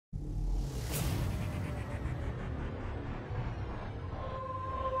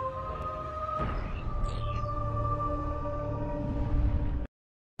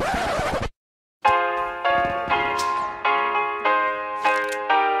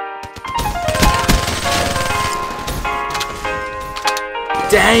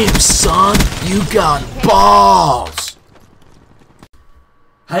Damn, son, you got balls!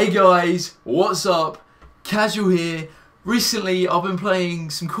 Hey guys, what's up? Casual here. Recently, I've been playing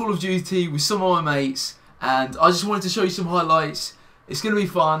some Call of Duty with some of my mates, and I just wanted to show you some highlights. It's going to be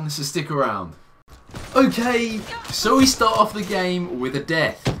fun, so stick around. Okay, so we start off the game with a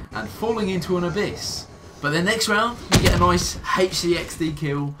death and falling into an abyss. But then next round, we get a nice HCXD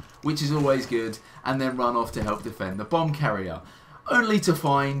kill, which is always good, and then run off to help defend the bomb carrier. Only to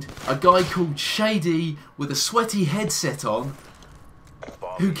find a guy called Shady with a sweaty headset on,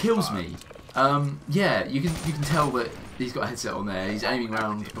 who kills me. Yeah, you can tell that he's got a headset on there. He's aiming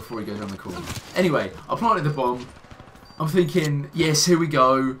round before he goes on the corner. Anyway, I planted the bomb. I'm thinking, yes, here we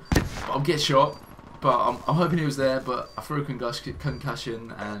go. I'll get shot. But I'm hoping he was there, but I threw a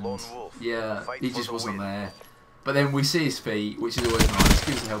concussion, and yeah, he just wasn't there. But then we see his feet, which is always nice.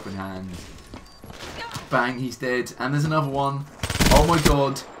 Gives a helping hand. Bang, he's dead. And there's another one. Oh my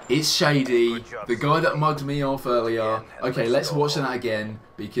god, it's Shady, the guy that mugged me off earlier. Okay, let's watch that again,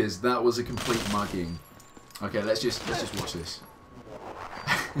 because that was a complete mugging. Okay, let's just watch this.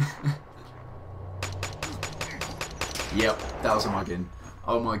 Yep, that was a mugging.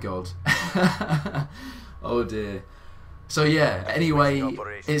 Oh my god. Oh dear. So yeah, anyway,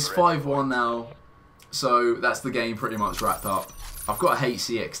 it's 5-1 now. So that's the game pretty much wrapped up. I've got a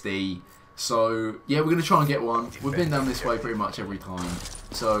HCXD. So yeah, we're going to try and get one. We've been down this way pretty much every time.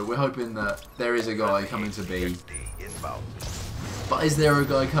 So we're hoping that there is a guy coming to B. But is there a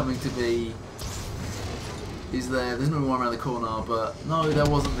guy coming to B? Is there? There's no one around the corner, but no, there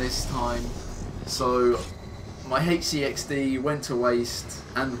wasn't this time. So my HCXD went to waste,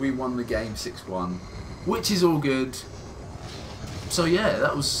 and we won the game 6-1, which is all good. So yeah,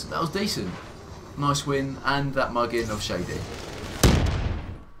 that was decent. Nice win, and that mugging of Shady.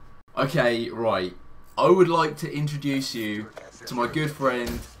 Okay, right. I would like to introduce you to my good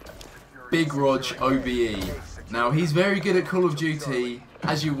friend, Big Rog OBE. Now, he's very good at Call of Duty,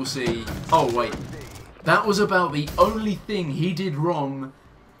 as you will see. Oh wait, that was about the only thing he did wrong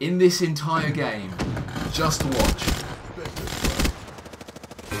in this entire game. Just watch.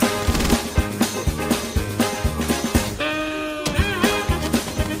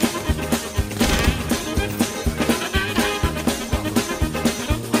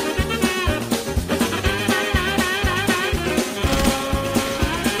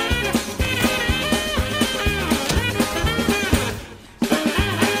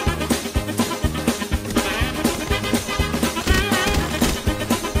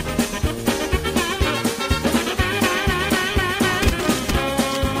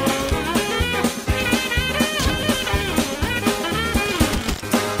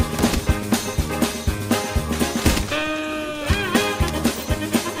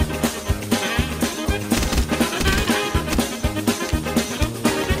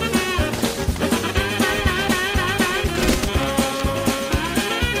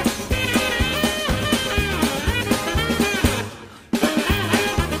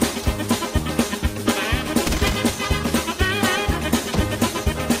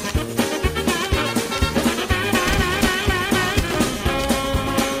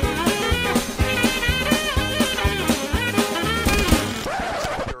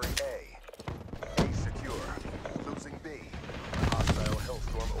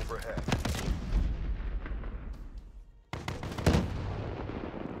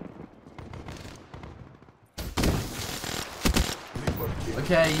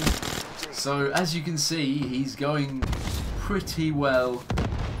 Okay, so as you can see, he's going pretty well.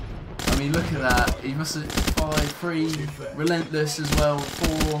 I mean, look at that. He must have 5-3, relentless as well,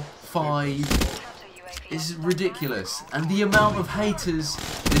 4-5. It's ridiculous. And the amount of haters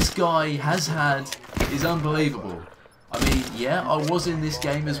this guy has had is unbelievable. I mean, yeah, I was in this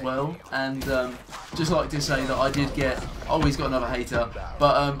game as well, and just like to say that I did get, oh, he's got another hater,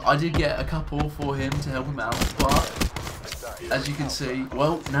 but I did get a couple for him to help him out, but as you can see,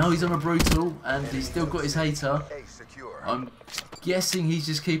 well, now he's on a brutal, and he's still got his hater. I'm guessing he's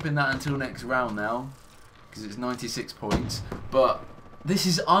just keeping that until next round now, because it's 96 points. But this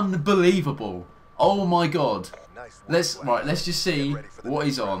is unbelievable. Oh my god. Let's just see what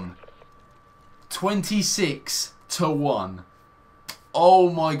he's on. 26-1.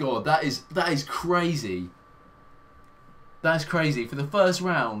 Oh my god, that is crazy. That's crazy for the first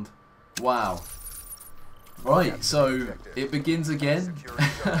round. Wow. Right, so it begins again.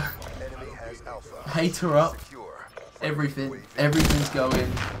 Hater up. Everything's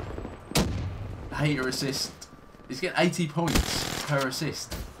going. Hater assist. He's getting 80 points per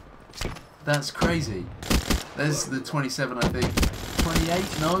assist. That's crazy. There's the 27, I think.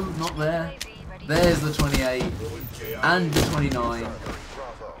 28? No, not there. There's the 28. And the 29.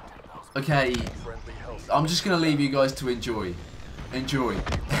 Okay, I'm just going to leave you guys to enjoy. Enjoy.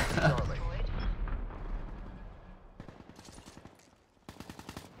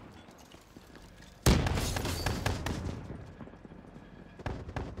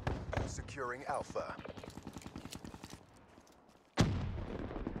 Securing Alpha.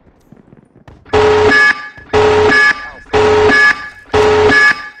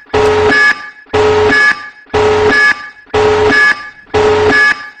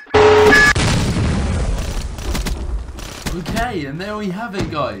 Okay, and there we have it,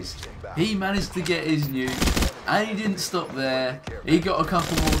 guys. He managed to get his nuke, and he didn't stop there. He got a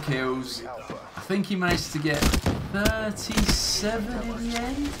couple more kills. I think he managed to get 37 in the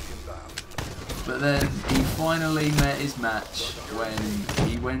end. But then he finally met his match when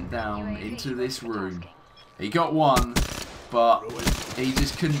he went down into this room. He got one, but he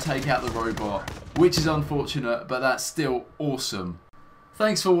just couldn't take out the robot, which is unfortunate, but that's still awesome.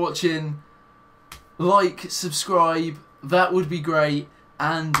 Thanks for watching. Like, subscribe, that would be great,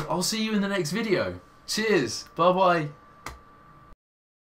 and I'll see you in the next video. Cheers, bye bye.